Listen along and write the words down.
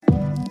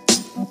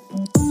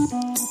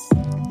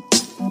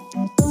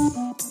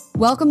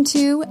Welcome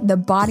to the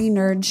Body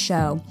Nerd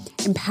Show,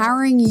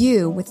 empowering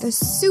you with the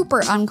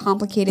super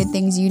uncomplicated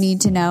things you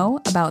need to know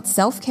about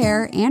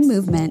self-care and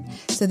movement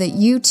so that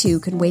you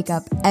too can wake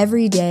up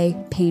every day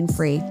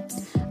pain-free.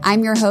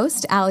 I'm your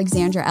host,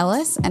 Alexandra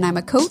Ellis, and I'm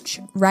a coach,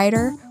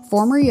 writer,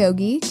 former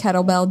yogi,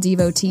 kettlebell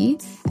devotee,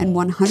 and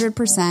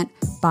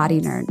 100%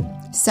 body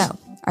nerd. So,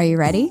 are you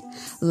ready?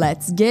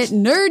 Let's get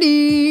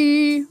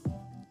nerdy!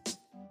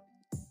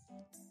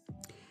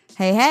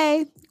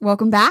 Hey,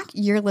 welcome back.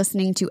 You're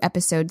listening to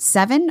episode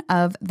 7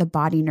 of the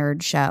Body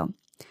Nerd Show.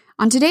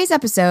 On today's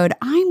episode,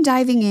 I'm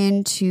diving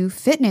into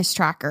fitness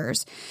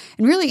trackers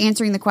and really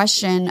answering the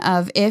question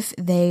of if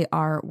they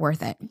are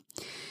worth it.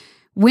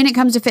 When it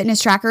comes to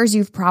fitness trackers,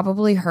 you've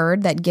probably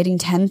heard that getting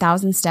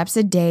 10,000 steps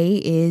a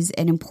day is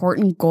an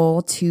important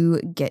goal to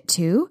get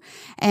to.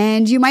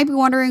 And you might be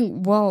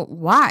wondering, well,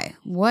 why?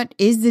 What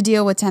is the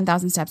deal with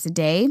 10,000 steps a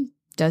day?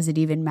 Does it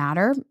even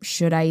matter?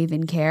 Should I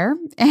even care?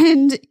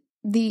 And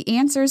the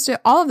answers to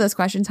all of those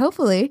questions,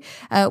 hopefully,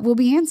 will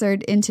be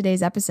answered in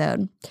today's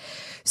episode.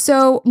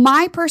 So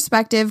my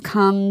perspective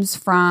comes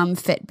from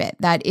Fitbit.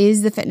 That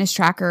is the fitness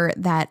tracker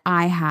that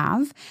I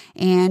have.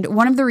 And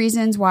one of the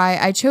reasons why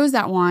I chose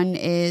that one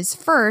is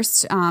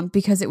first,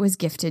 because it was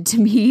gifted to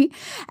me.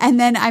 And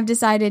then I've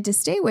decided to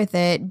stay with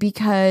it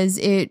because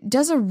it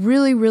does a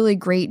really, really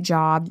great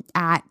job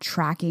at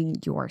tracking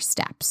your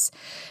steps.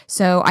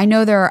 So I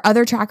know there are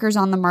other trackers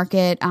on the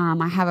market.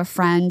 I have a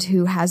friend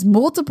who has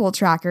multiple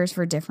trackers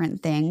for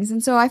different things.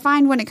 And so I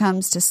find when it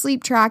comes to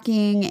sleep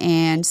tracking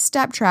and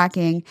step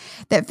tracking,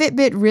 that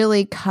Fitbit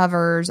really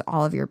covers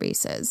all of your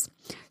bases.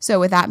 So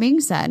with that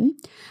being said,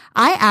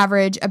 I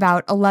average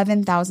about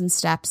 11,000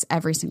 steps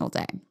every single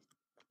day.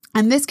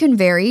 And this can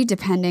vary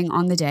depending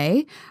on the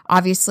day.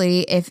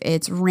 Obviously, if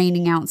it's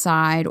raining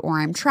outside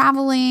or I'm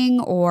traveling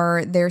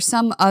or there's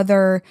some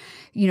other,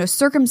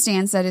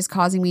 circumstance that is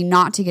causing me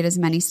not to get as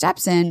many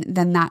steps in,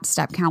 then that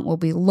step count will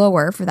be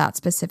lower for that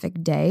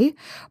specific day.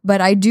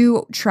 But I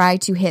do try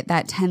to hit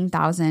that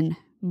 10,000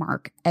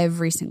 mark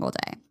every single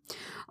day.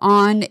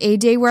 On a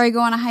day where I go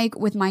on a hike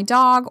with my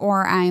dog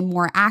or I'm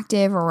more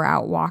active or we're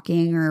out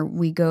walking or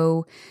we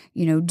go,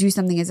 do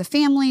something as a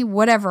family,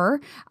 whatever,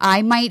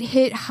 I might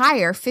hit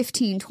higher,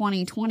 15,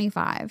 20,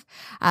 25.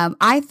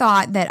 I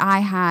thought that I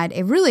had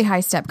a really high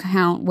step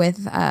count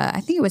with, I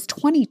think it was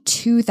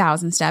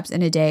 22,000 steps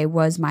in a day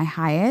was my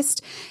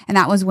highest. And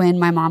that was when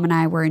my mom and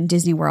I were in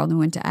Disney World and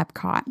went to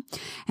Epcot.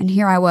 And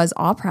here I was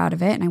all proud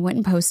of it. And I went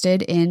and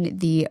posted in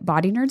the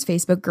Body Nerds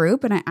Facebook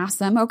group and I asked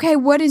them, okay,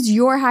 what is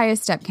your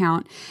highest step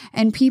count?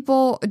 And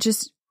people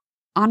just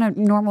on a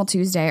normal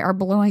Tuesday are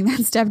blowing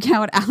that step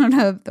count out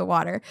of the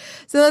water.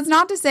 So that's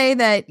not to say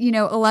that,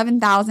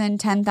 11,000,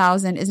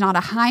 10,000 is not a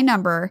high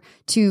number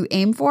to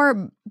aim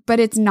for, but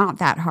it's not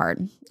that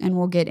hard. And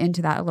we'll get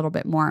into that a little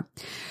bit more.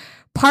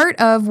 Part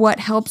of what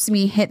helps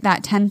me hit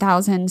that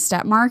 10,000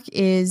 step mark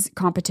is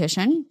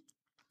competition.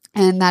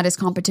 And that is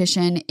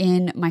competition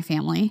in my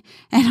family.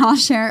 And I'll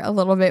share a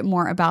little bit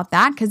more about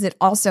that because it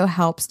also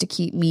helps to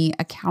keep me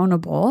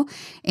accountable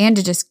and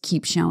to just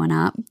keep showing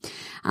up.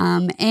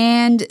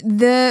 And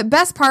the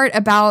best part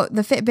about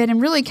the Fitbit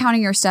and really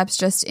counting your steps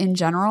just in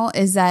general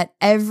is that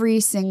every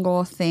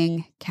single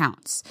thing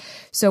counts.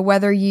 So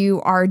whether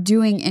you are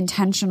doing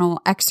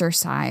intentional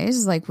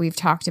exercise, like we've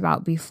talked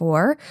about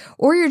before,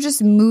 or you're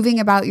just moving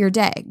about your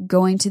day,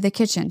 going to the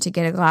kitchen to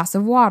get a glass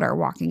of water,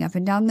 walking up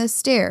and down the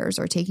stairs,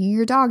 or taking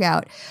your dog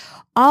out,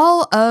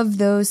 all of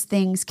those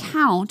things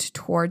count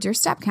towards your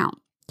step count.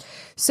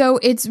 So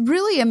it's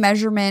really a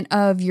measurement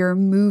of your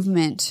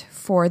movement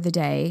for the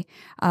day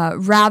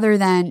rather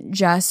than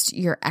just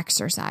your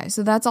exercise.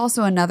 So that's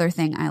also another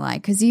thing I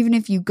like because even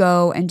if you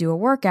go and do a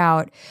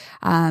workout,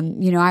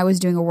 I was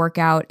doing a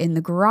workout in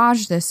the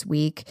garage this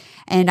week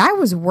and I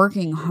was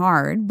working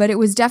hard, but it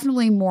was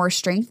definitely more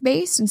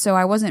strength-based. And so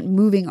I wasn't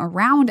moving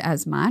around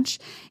as much.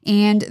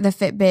 And the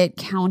Fitbit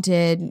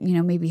counted,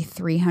 maybe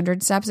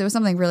 300 steps. It was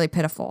something really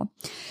pitiful.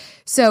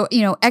 So,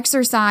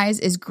 exercise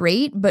is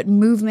great, but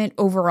movement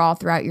overall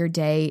throughout your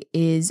day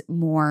is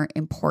more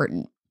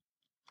important.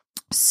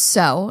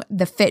 So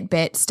the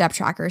Fitbit, step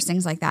trackers,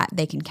 things like that,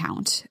 they can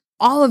count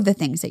all of the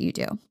things that you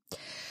do.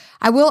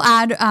 I will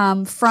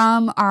add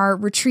from our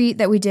retreat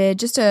that we did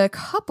just a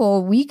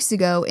couple weeks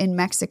ago in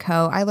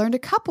Mexico, I learned a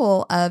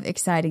couple of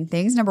exciting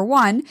things. Number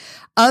one,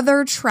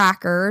 other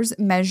trackers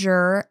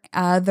measure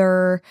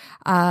other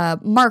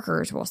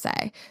markers, we'll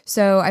say.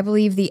 So I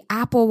believe the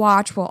Apple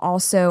Watch will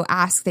also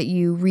ask that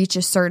you reach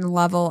a certain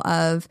level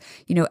of,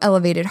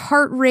 elevated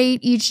heart rate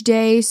each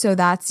day. So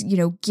that's,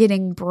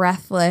 getting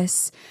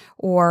breathless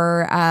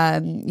or,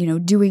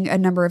 doing a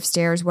number of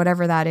stairs,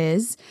 whatever that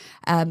is,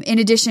 in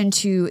addition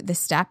to the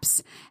steps.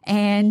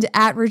 And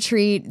at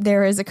retreat,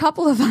 there is a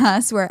couple of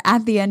us where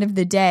at the end of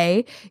the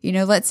day,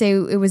 let's say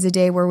it was a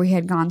day where we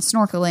had gone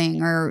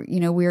snorkeling or,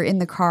 we were in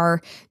the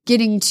car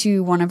getting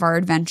to one of our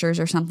adventures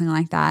or something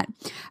like that.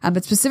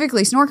 But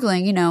specifically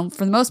snorkeling,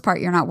 for the most part,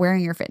 you're not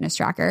wearing your fitness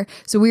tracker.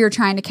 So we were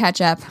trying to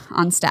catch up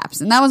on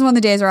steps. And that was one of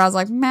the days where I was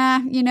like, I'm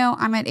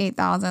at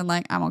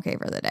 8,000, I'm okay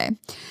for the day.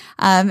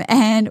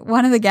 And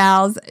one of the gals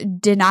gals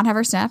did not have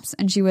her steps,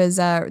 and she was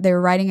they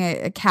were riding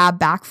a cab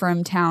back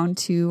from town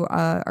to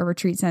a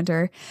retreat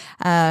center.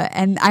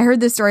 And I heard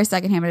this story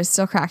secondhand, but it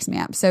still cracks me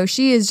up. So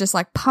she is just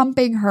like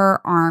pumping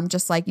her arm,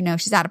 just like,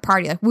 she's at a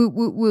party, like woot,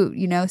 woot,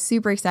 woot,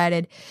 super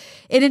excited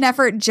in an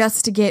effort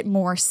just to get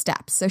more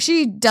steps. So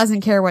she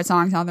doesn't care what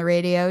song's on the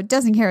radio,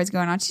 doesn't care what's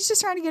going on. She's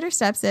just trying to get her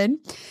steps in.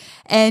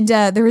 And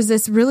there was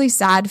this really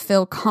sad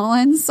Phil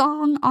Collins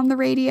song on the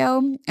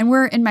radio, and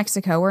we're in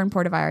Mexico. We're in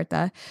Puerto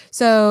Vallarta.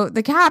 So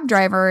the cab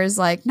driver is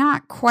like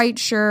not quite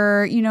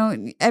sure.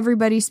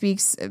 Everybody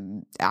speaks.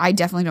 I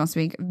definitely don't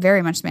speak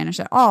very much Spanish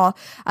at all.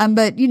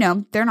 But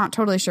they're not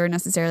totally sure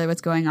necessarily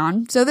what's going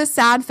on. So this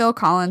sad Phil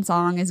Collins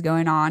song is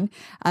going on.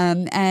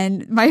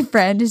 And my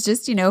friend is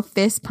just,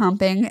 fist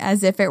pumping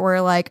as if it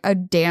were like a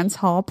dance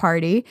hall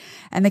party.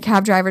 And the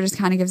cab driver just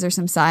kind of gives her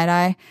some side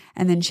eye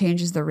and then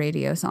changes the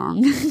radio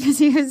song.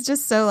 He was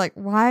just so like,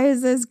 why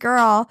is this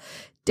girl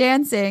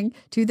dancing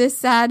to this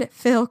sad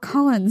Phil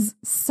Collins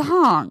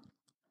song?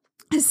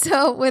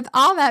 So with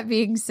all that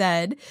being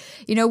said,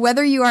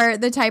 whether you are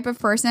the type of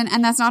person,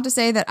 and that's not to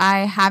say that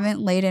I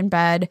haven't laid in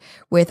bed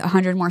with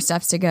 100 more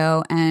steps to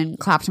go and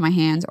clapped my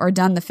hands or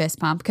done the fist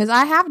pump, because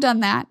I have done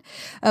that.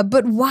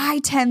 But why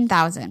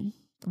 10,000?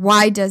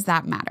 Why does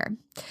that matter?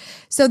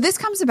 So this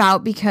comes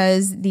about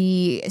because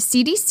the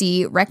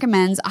CDC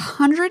recommends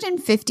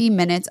 150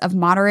 minutes of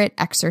moderate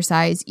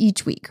exercise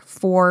each week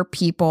for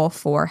people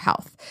for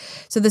health.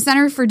 So the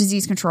Center for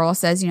Disease Control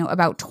says,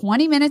 about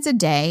 20 minutes a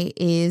day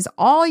is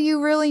all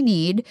you really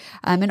need,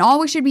 and all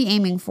we should be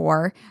aiming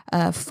for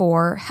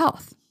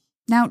health.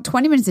 Now,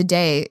 20 minutes a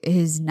day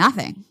is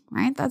nothing,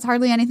 right? That's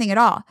hardly anything at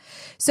all.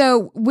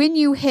 So when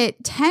you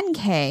hit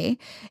 10K,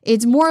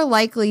 it's more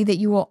likely that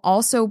you will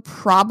also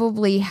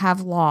probably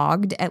have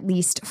logged at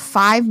least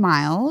 5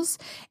 miles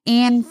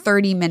and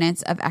 30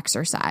 minutes of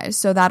exercise.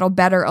 So that'll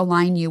better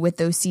align you with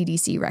those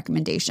CDC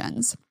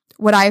recommendations.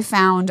 What I've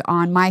found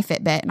on my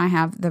Fitbit, and I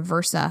have the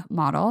Versa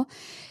model,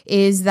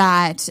 is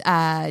that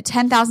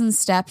 10,000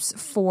 steps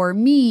for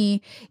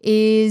me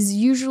is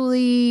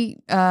usually,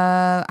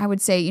 I would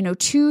say, 2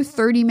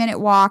 30-minute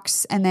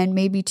walks and then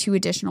maybe 2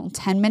 additional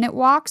 10-minute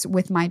walks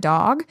with my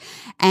dog.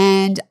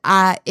 And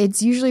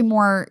it's usually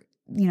more,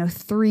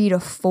 3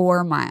 to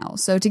 4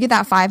 miles. So to get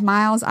that 5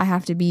 miles, I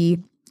have to be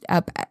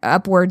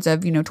upwards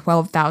of,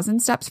 12,000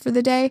 steps for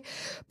the day.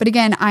 But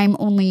again, I'm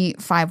only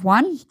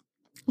 5'1".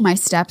 My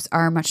steps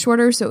are much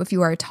shorter. So if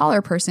you are a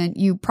taller person,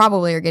 you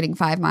probably are getting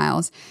 5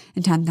 miles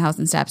and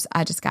 10,000 steps.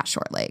 I just got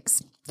short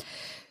legs.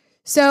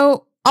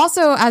 So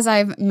also, as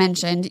I've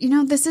mentioned,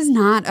 this is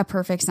not a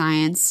perfect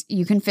science.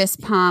 You can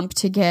fist pump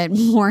to get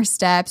more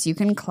steps. You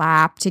can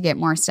clap to get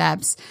more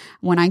steps.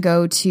 When I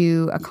go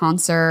to a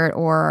concert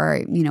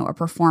or, a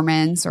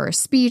performance or a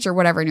speech or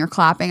whatever, and you're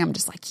clapping, I'm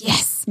just like,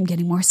 yes, I'm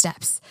getting more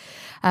steps.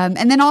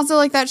 And then also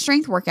like that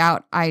strength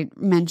workout I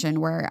mentioned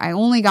where I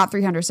only got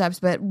 300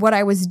 steps, but what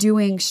I was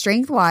doing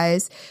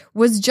strength-wise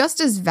was just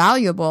as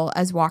valuable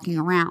as walking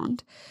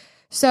around.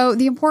 So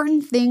the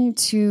important thing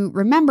to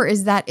remember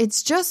is that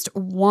it's just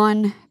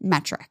one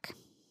metric.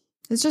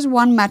 It's just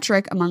one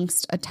metric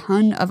amongst a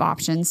ton of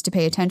options to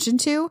pay attention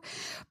to,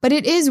 but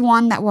it is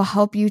one that will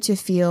help you to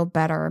feel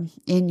better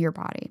in your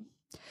body.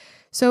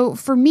 So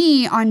for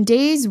me, on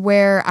days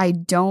where I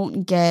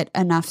don't get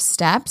enough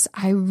steps,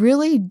 I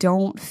really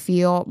don't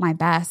feel my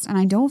best and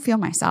I don't feel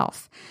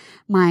myself.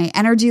 My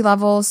energy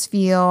levels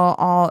feel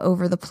all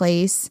over the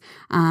place.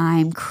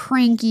 I'm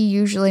cranky.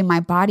 Usually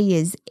my body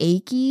is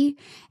achy.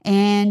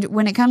 And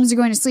when it comes to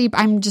going to sleep,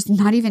 I'm just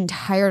not even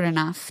tired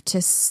enough to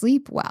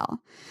sleep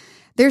well.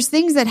 There's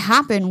things that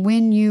happen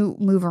when you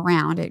move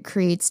around. It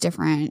creates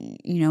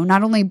different,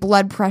 not only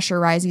blood pressure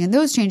rising and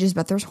those changes,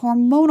 but there's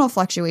hormonal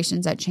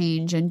fluctuations that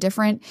change and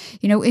different,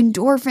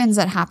 endorphins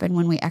that happen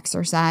when we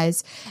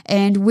exercise.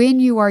 And when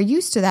you are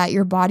used to that,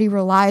 your body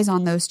relies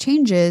on those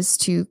changes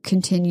to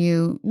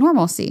continue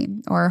normalcy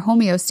or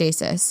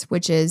homeostasis,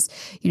 which is,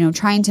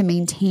 trying to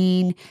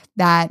maintain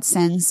that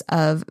sense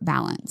of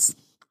balance.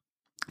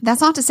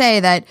 That's not to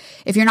say that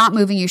if you're not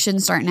moving, you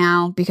shouldn't start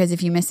now, because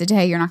if you miss a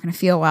day, you're not going to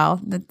feel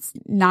well. That's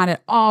not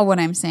at all what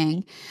I'm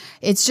saying.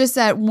 It's just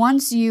that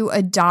once you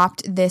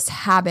adopt this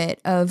habit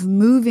of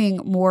moving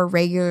more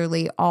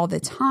regularly all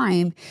the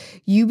time,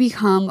 you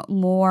become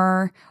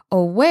more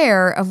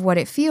aware of what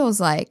it feels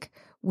like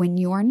when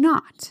you are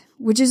not,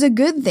 which is a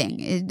good thing.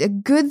 A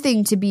good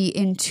thing to be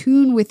in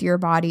tune with your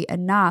body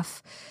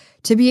enough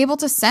to be able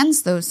to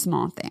sense those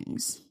small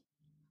things.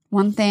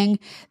 One thing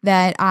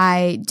that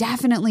I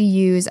definitely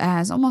use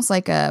as almost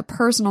like a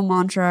personal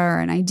mantra or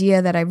an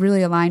idea that I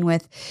really align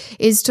with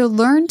is to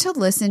learn to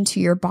listen to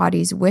your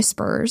body's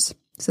whispers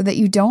so that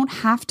you don't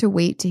have to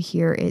wait to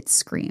hear it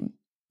scream.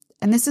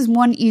 And this is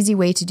one easy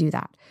way to do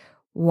that.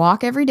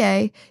 Walk every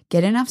day,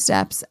 get enough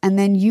steps, and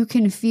then you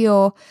can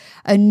feel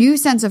a new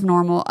sense of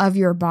normal of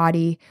your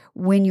body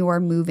when you are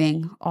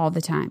moving all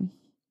the time.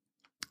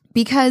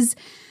 Because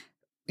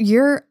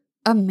you're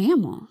a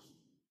mammal.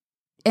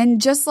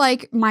 And just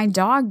like my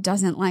dog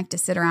doesn't like to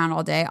sit around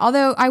all day,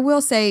 although I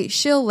will say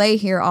she'll lay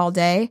here all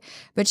day,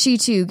 but she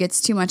too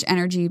gets too much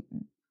energy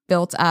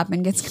built up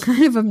and gets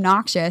kind of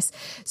obnoxious.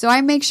 So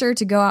I make sure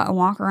to go out and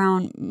walk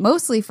around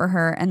mostly for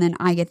her, and then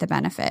I get the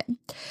benefit.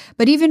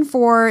 But even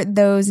for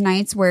those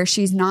nights where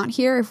she's not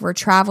here, if we're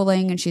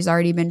traveling and she's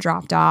already been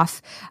dropped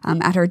off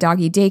at her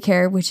doggy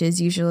daycare, which is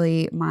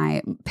usually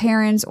my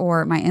parents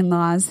or my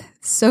in-laws,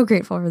 so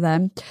grateful for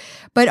them.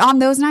 But on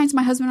those nights,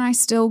 my husband and I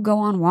still go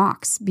on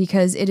walks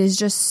because it is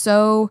just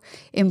so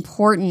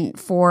important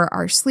for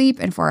our sleep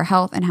and for our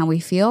health and how we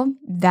feel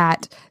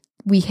that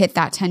we hit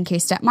that 10K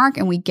step mark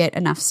and we get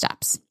enough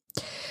steps.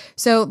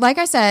 So like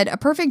I said, a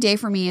perfect day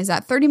for me is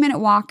that 30-minute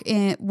walk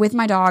with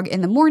my dog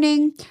in the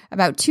morning,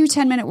 about 2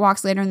 10-minute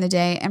walks later in the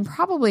day, and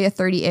probably a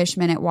 30-ish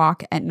minute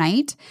walk at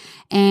night.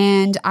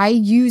 And I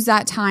use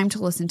that time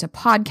to listen to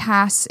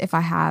podcasts. If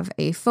I have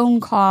a phone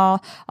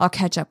call, I'll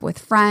catch up with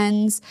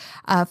friends.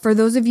 For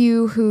those of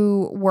you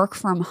who work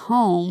from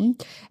home,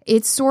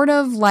 it's sort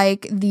of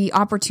like the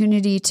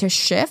opportunity to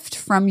shift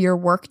from your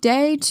work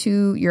day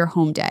to your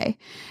home day.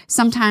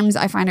 Sometimes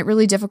I find it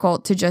really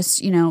difficult to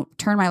just,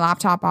 turn my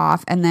laptop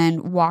off and then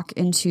walk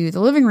into the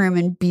living room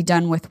and be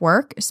done with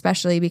work,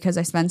 especially because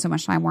I spend so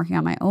much time working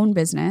on my own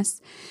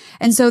business.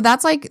 And so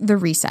that's like the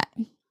reset.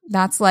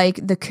 That's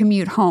like the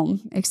commute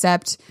home,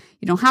 except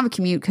you don't have a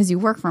commute because you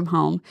work from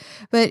home.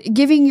 But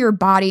giving your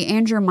body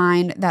and your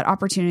mind that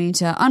opportunity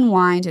to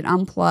unwind and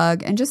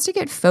unplug and just to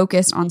get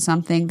focused on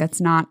something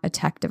that's not a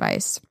tech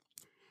device.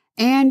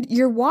 And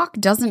your walk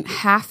doesn't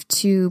have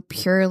to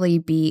purely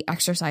be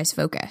exercise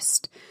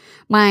focused.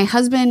 My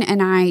husband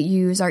and I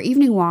use our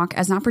evening walk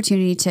as an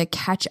opportunity to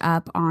catch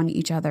up on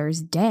each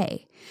other's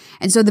day.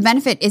 And so the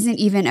benefit isn't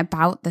even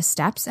about the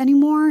steps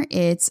anymore.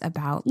 It's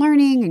about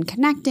learning and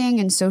connecting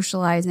and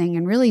socializing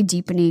and really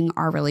deepening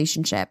our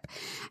relationship.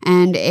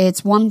 And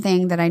it's one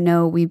thing that I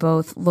know we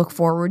both look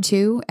forward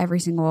to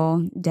every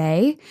single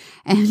day.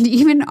 And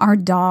even our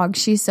dog,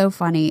 she's so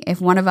funny.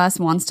 If one of us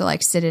wants to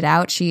sit it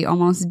out, she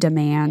almost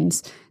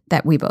demands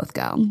that we both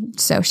go.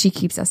 So she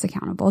keeps us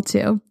accountable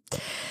too.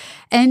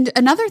 And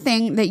another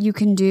thing that you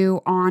can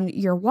do on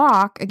your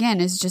walk, again,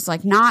 is just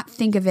not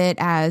think of it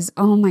as,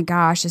 oh my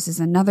gosh, this is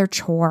another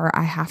chore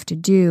I have to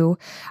do.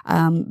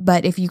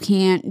 But if you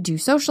can't do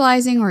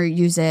socializing or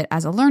use it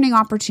as a learning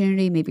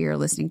opportunity, maybe you're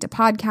listening to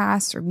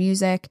podcasts or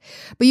music,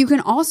 but you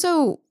can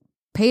also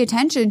pay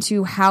attention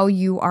to how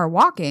you are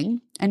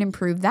walking and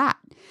improve that.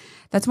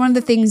 That's one of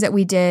the things that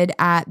we did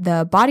at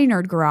the Body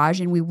Nerd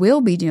Garage, and we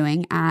will be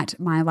doing at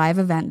my live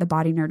event, the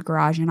Body Nerd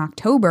Garage, in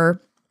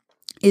October,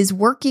 is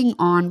working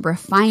on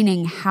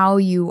refining how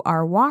you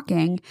are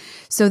walking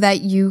so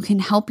that you can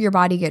help your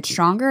body get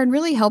stronger and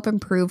really help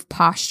improve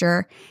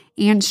posture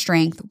and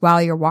strength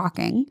while you're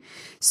walking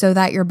so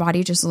that your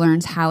body just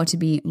learns how to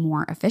be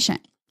more efficient.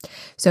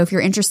 So if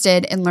you're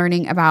interested in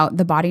learning about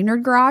the Body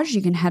Nerd Garage,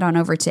 you can head on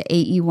over to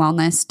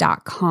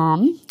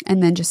aewellness.com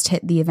and then just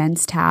hit the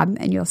events tab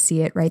and you'll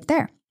see it right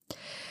there.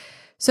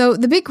 So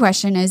the big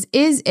question is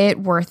it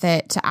worth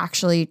it to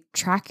actually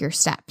track your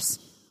steps?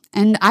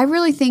 And I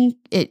really think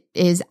it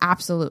is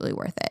absolutely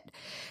worth it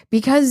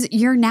because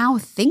you're now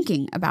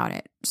thinking about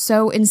it.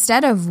 So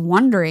instead of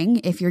wondering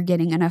if you're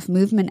getting enough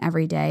movement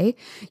every day,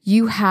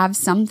 you have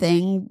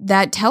something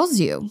that tells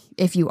you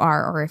if you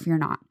are or if you're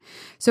not.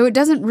 So it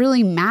doesn't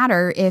really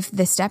matter if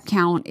the step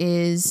count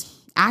is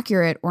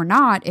accurate or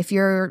not. If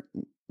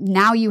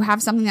now you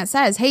have something that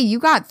says, hey, you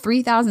got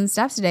 3,000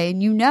 steps today,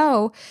 and you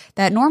know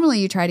that normally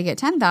you try to get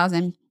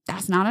 10,000.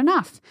 That's not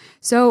enough.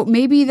 So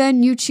maybe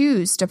then you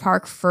choose to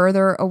park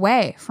further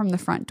away from the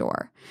front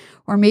door.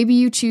 Or maybe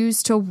you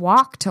choose to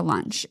walk to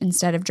lunch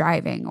instead of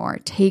driving or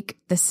take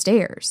the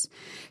stairs.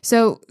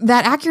 So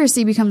that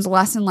accuracy becomes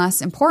less and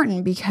less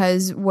important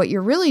because what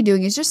you're really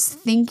doing is just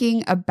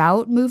thinking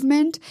about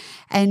movement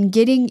and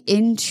getting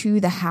into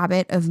the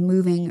habit of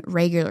moving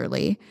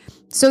regularly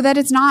so that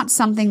it's not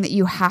something that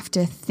you have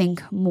to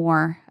think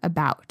more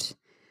about.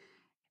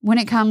 When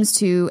it comes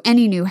to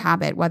any new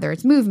habit, whether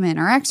it's movement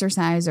or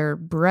exercise or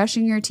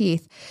brushing your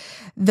teeth,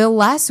 the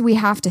less we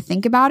have to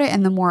think about it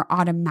and the more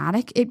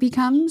automatic it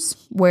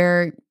becomes,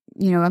 where,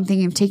 I'm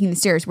thinking of taking the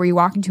stairs, where you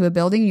walk into a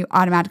building, you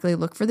automatically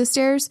look for the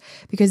stairs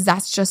because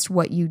that's just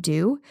what you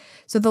do.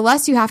 So the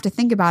less you have to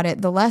think about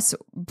it, the less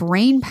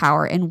brain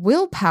power and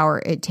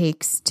willpower it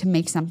takes to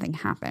make something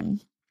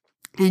happen.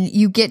 And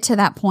you get to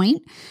that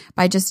point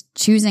by just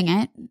choosing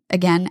it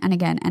again and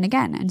again and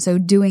again. And so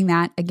doing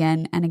that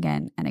again and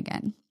again and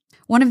again.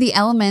 One of the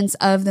elements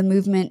of the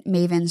Movement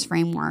Mavens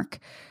framework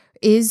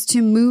is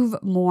to move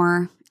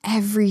more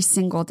every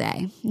single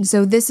day. And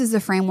so this is the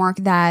framework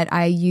that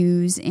I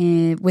use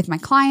with my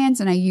clients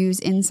and I use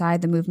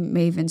inside the Movement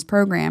Mavens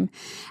program.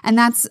 And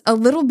that's a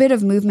little bit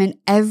of movement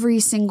every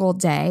single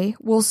day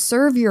will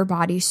serve your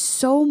body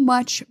so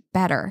much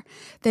better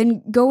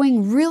than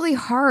going really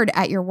hard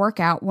at your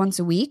workout once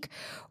a week,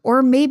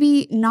 or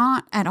maybe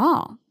not at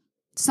all.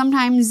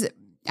 Sometimes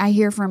I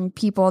hear from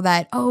people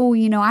that, I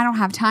don't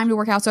have time to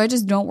work out, so I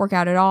just don't work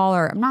out at all,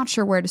 or I'm not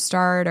sure where to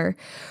start or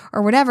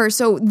whatever.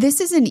 So this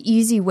is an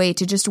easy way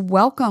to just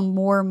welcome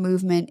more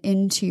movement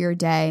into your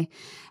day.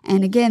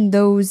 And again,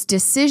 those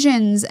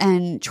decisions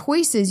and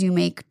choices you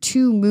make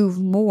to move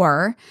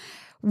more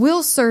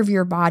will serve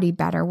your body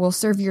better, will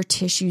serve your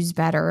tissues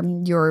better,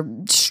 your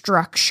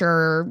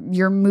structure,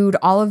 your mood,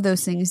 all of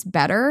those things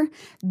better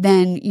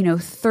than,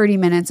 30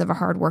 minutes of a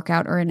hard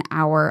workout or an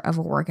hour of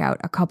a workout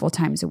a couple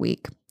times a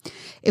week.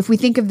 If we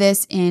think of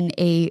this in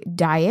a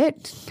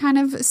diet kind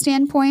of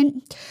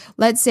standpoint,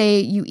 let's say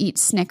you eat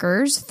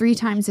Snickers 3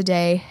 times a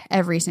day,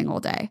 every single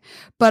day,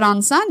 but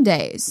on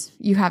Sundays,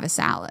 you have a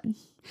salad.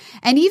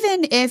 And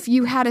even if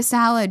you had a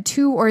salad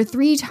 2 or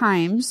 3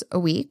 times a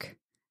week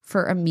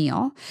for a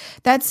meal,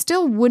 that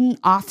still wouldn't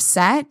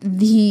offset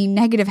the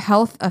negative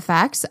health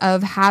effects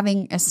of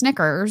having a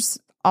Snickers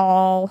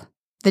all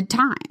the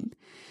time.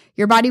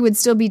 Your body would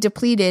still be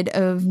depleted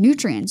of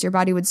nutrients. Your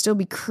body would still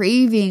be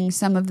craving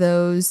some of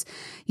those,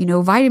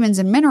 vitamins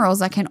and minerals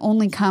that can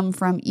only come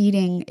from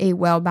eating a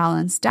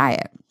well-balanced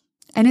diet.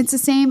 And it's the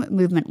same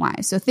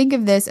movement-wise. So think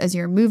of this as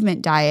your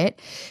movement diet.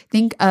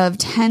 Think of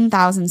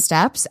 10,000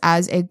 steps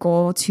as a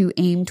goal to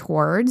aim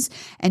towards.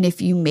 And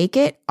if you make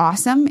it,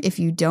 awesome. If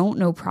you don't,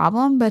 no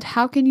problem. But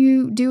how can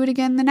you do it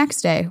again the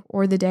next day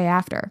or the day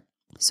after?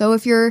 So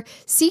if you're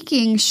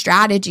seeking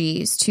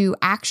strategies to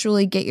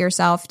actually get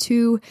yourself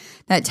to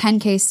that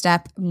 10K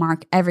step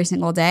mark every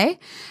single day,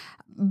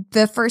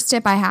 the first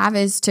tip I have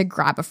is to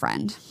grab a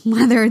friend,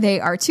 whether they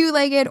are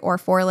 2-legged or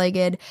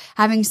 4-legged.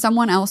 Having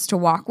someone else to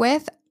walk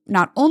with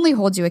not only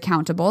holds you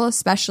accountable,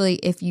 especially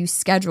if you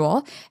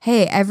schedule,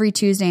 hey, every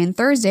Tuesday and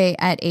Thursday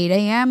at 8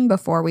 a.m.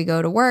 before we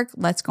go to work,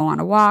 let's go on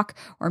a walk,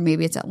 or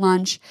maybe it's at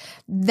lunch.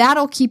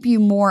 That'll keep you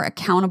more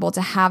accountable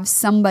to have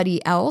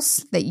somebody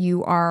else that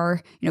you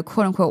are,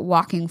 quote unquote,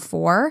 walking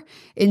for,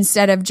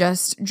 instead of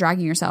just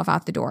dragging yourself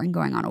out the door and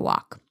going on a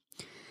walk.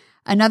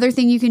 Another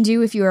thing you can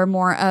do if you are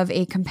more of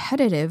a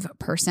competitive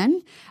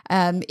person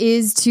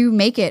is to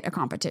make it a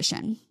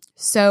competition.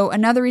 So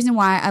another reason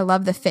why I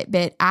love the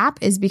Fitbit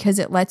app is because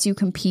it lets you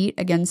compete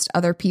against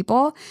other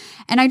people.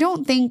 And I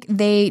don't think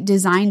they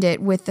designed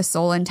it with the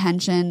sole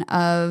intention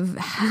of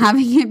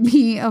having it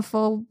be a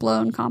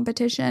full-blown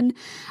competition.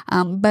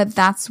 But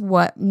that's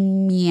what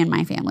me and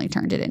my family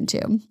turned it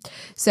into.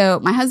 So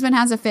my husband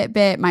has a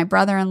Fitbit, my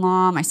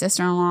brother-in-law, my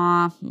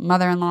sister-in-law,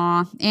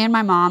 mother-in-law, and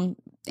my mom,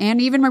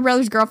 and even my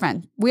brother's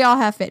girlfriend. We all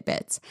have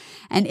Fitbits.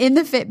 And in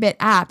the Fitbit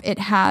app, it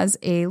has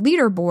a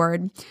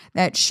leaderboard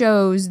that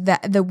shows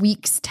the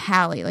week's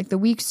tally, like the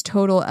week's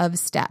total of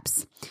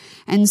steps.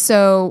 And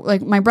so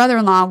like my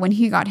brother-in-law, when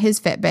he got his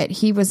Fitbit,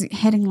 he was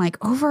hitting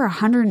like over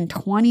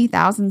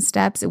 120,000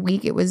 steps a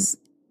week. It was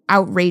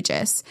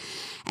outrageous.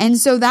 And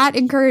so that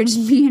encouraged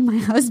me and my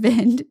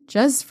husband,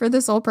 just for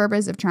the sole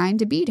purpose of trying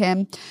to beat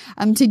him,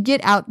 to get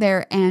out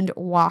there and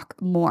walk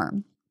more.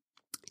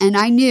 And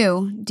I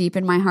knew deep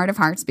in my heart of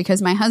hearts,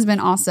 because my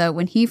husband also,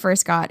 when he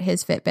first got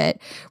his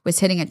Fitbit, was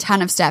hitting a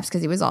ton of steps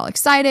because he was all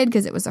excited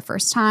because it was the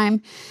first time.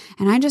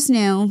 And I just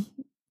knew,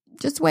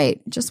 just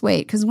wait.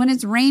 Because when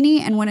it's rainy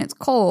and when it's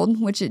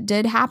cold, which it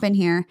did happen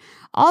here,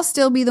 I'll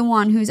still be the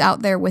one who's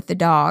out there with the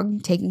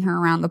dog, taking her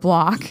around the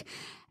block.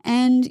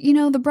 And,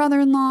 the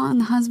brother-in-law and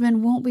the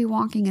husband won't be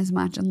walking as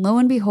much. And lo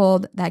and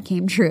behold, that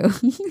came true.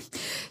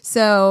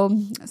 So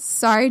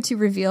sorry to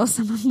reveal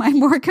some of my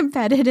more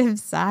competitive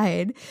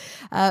side.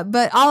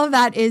 But all of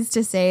that is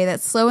to say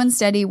that slow and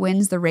steady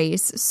wins the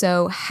race.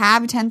 So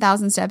have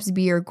 10,000 steps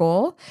be your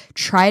goal.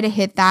 Try to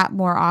hit that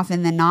more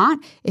often than not.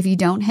 If you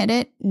don't hit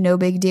it, no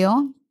big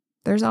deal.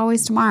 There's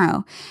always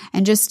tomorrow.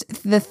 And just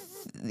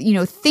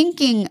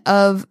thinking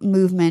of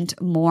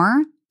movement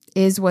more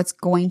is what's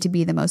going to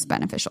be the most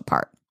beneficial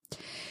part.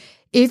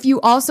 If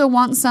you also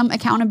want some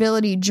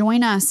accountability,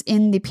 join us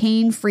in the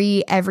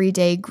Pain-Free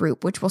Everyday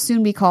group, which will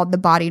soon be called the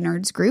Body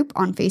Nerds group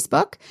on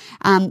Facebook.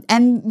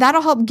 And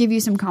that'll help give you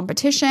some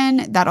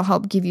competition. That'll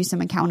help give you some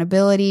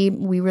accountability.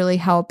 We really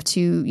help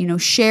to,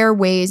 share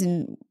ways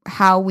and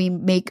how we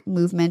make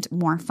movement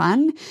more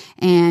fun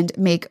and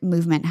make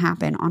movement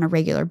happen on a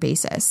regular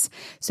basis.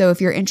 So if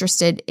you're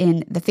interested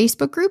in the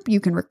Facebook group, you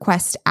can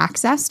request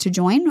access to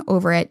join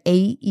over at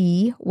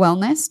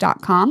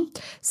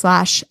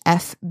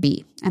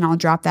aewellness.com/FB. And I'll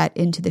drop that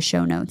into the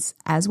show notes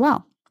as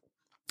well.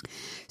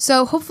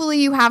 So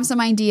hopefully you have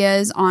some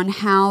ideas on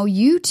how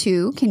you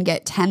too can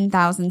get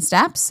 10,000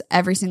 steps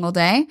every single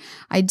day.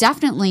 I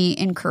definitely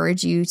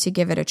encourage you to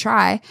give it a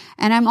try.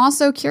 And I'm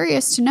also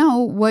curious to know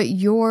what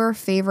your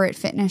favorite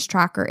fitness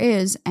tracker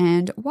is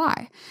and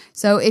why.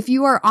 So if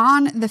you are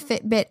on the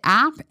Fitbit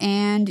app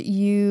and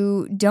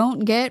you don't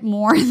get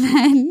more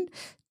than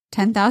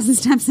 10,000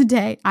 steps a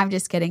day. I'm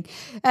just kidding.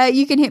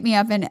 You can hit me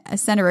up and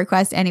send a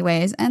request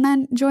anyways, and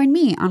then join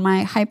me on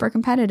my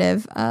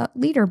hyper-competitive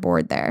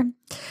leaderboard there.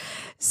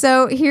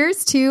 So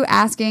here's to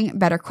asking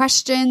better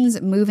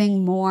questions,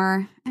 moving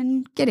more,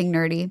 and getting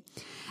nerdy.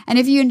 And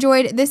if you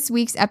enjoyed this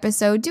week's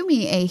episode, do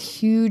me a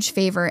huge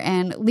favor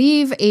and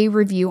leave a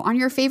review on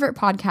your favorite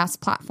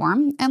podcast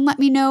platform and let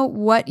me know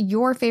what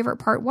your favorite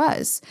part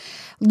was.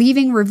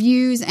 Leaving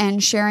reviews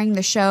and sharing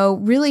the show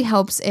really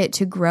helps it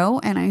to grow,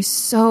 and I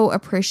so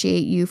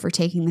appreciate you for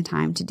taking the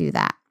time to do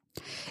that.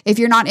 If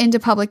you're not into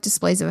public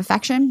displays of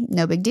affection,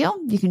 no big deal.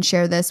 You can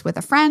share this with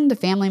a friend, a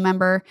family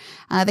member,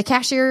 the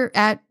cashier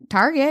at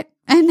Target,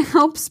 and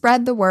help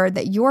spread the word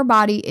that your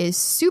body is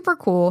super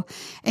cool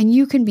and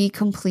you can be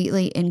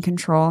completely in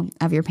control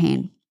of your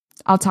pain.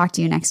 I'll talk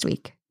to you next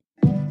week.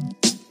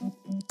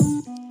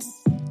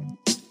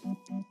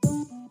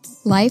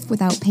 Life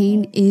without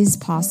pain is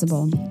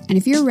possible. And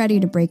if you're ready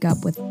to break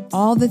up with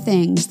all the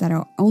things that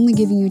are only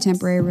giving you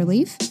temporary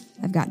relief,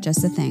 I've got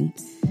just the thing.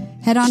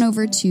 Head on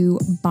over to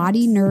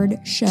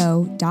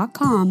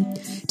bodynerdshow.com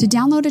to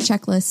download a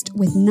checklist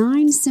with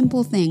 9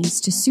 simple things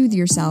to soothe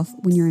yourself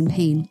when you're in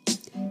pain.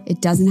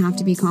 It doesn't have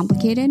to be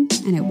complicated,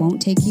 and it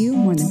won't take you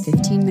more than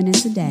 15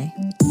 minutes a day.